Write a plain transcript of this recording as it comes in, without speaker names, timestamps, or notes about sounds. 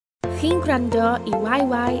chi'n gwrando I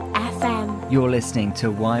YYFM. You're listening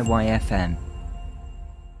to YYFM.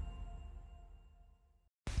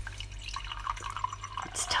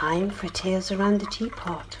 It's time for Tales Around the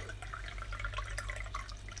Teapot.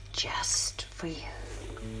 Just for you.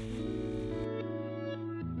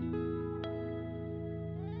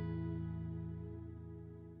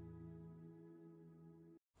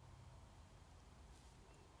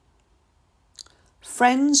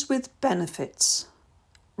 Friends with Benefits,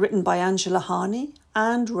 written by Angela Harney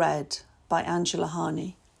and read by Angela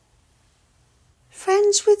Harney.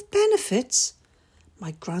 Friends with benefits?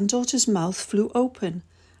 My granddaughter's mouth flew open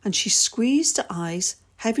and she squeezed her eyes,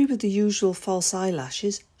 heavy with the usual false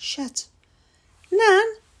eyelashes, shut.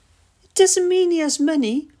 Nan, it doesn't mean he has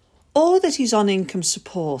money or that he's on income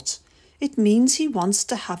support. It means he wants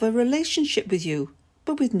to have a relationship with you,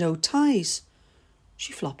 but with no ties.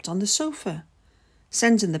 She flopped on the sofa,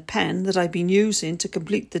 sending the pen that I'd been using to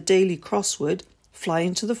complete the daily crossword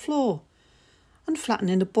flying to the floor and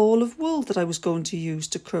flattening a ball of wool that I was going to use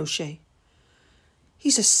to crochet.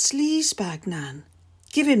 He's a sleazebag, Nan.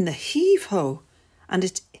 Give him the heave-ho, and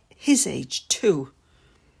at his age too.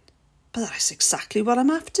 But that's exactly what I'm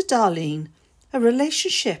after, Darlene. A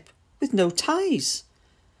relationship with no ties.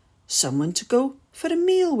 Someone to go for a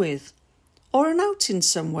meal with, or an outing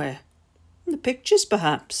somewhere. The pictures,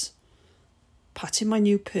 perhaps. Patting my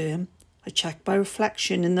new perm, I checked my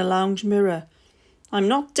reflection in the lounge mirror. I'm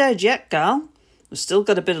not dead yet, gal. I've still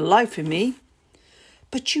got a bit of life in me.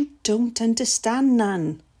 But you don't understand,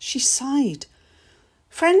 Nan, she sighed.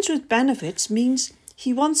 Friends with benefits means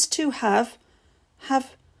he wants to have,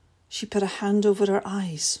 she put a hand over her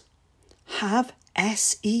eyes, have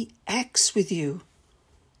sex with you.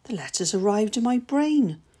 The letters arrived in my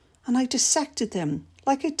brain and I dissected them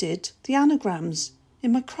like I did the anagrams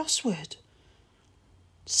in my crossword.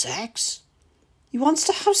 Sex? He wants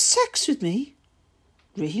to have sex with me?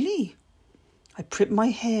 Really? I pricked my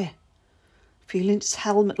hair, feeling its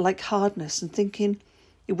helmet-like hardness and thinking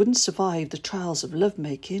it wouldn't survive the trials of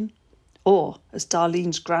lovemaking, or, as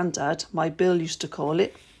Darlene's granddad, my Bill, used to call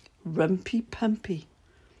it, rumpy-pumpy.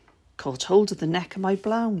 Caught hold of the neck of my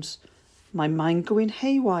blouse, my mind going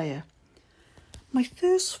haywire. My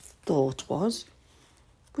first thought was,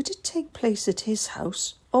 would it take place at his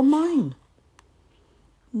house or mine?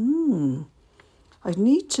 I'd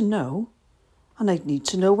need to know, and I'd need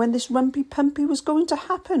to know when this rumpy-pumpy was going to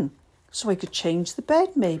happen, so I could change the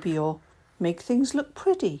bed maybe, or make things look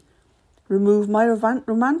pretty, remove my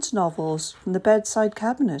romance novels from the bedside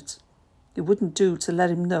cabinet. It wouldn't do to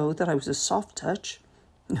let him know that I was a soft touch,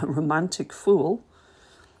 a romantic fool.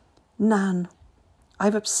 Nan,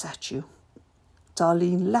 I've upset you.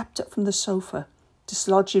 Darlene leapt up from the sofa,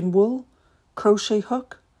 dislodging wool, crochet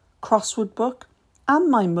hook, crossword book, and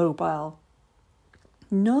my mobile.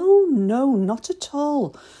 No, not at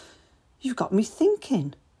all. You've got me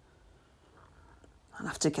thinking. I'll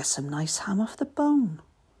have to get some nice ham off the bone.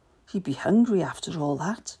 He'd be hungry after all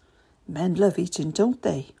that. Men love eating, don't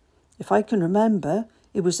they? If I can remember,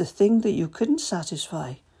 it was the thing that you couldn't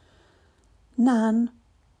satisfy. Nan,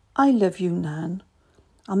 I love you, Nan.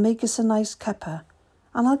 I'll make us a nice cuppa,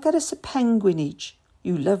 and I'll get us a penguin each.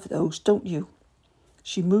 You love those, don't you?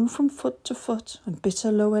 She moved from foot to foot and bit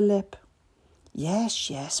her lower lip.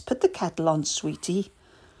 Yes, put the kettle on, sweetie.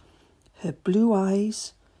 Her blue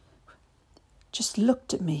eyes just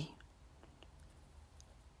looked at me,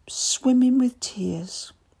 swimming with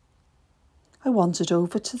tears. I wandered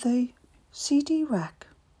over to the CD rack.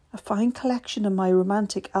 A fine collection of my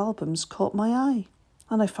romantic albums caught my eye,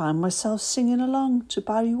 and I found myself singing along to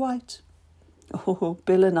Barry White. Oh,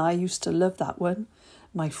 Bill and I used to love that one.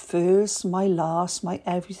 My first, my last, my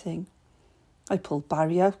everything. I pulled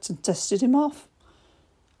Barry out and dusted him off.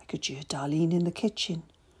 I could hear Darlene in the kitchen,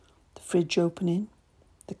 the fridge opening,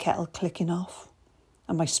 the kettle clicking off,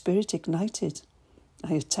 and my spirit ignited.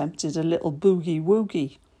 I attempted a little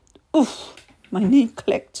boogie-woogie. Oof! My knee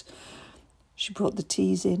clicked. She brought the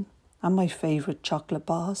teas in and my favourite chocolate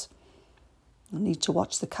bars. I need to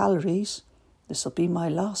watch the calories. This'll be my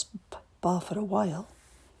last bar for a while.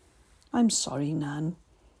 I'm sorry, Nan.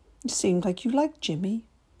 It seemed like you liked Jimmy,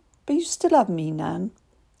 but you still have me, Nan,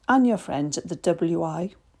 and your friends at the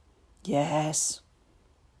WI. Yes.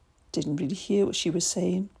 Didn't really hear what she was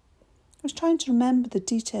saying. I was trying to remember the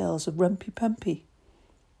details of Rumpy Pumpy.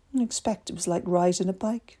 I expect it was like riding a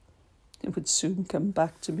bike. It would soon come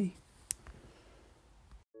back to me.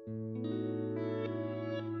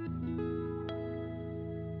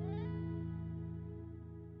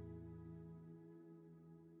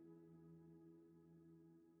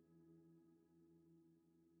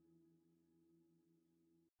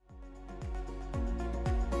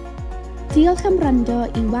 Diolch am wrando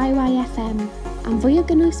i YYFM. Am fwy o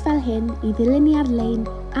gynnwys fel hyn i ddilyn ni ar-lein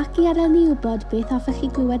ac i adael ni wybod beth hoffech chi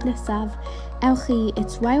glywed nesaf, ewch i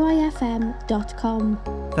yyfm.com.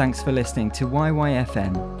 Thanks for listening to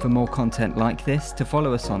YYFM. For more content like this, to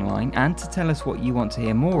follow us online and to tell us what you want to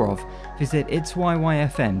hear more of, visit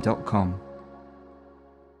itsyyfm.com.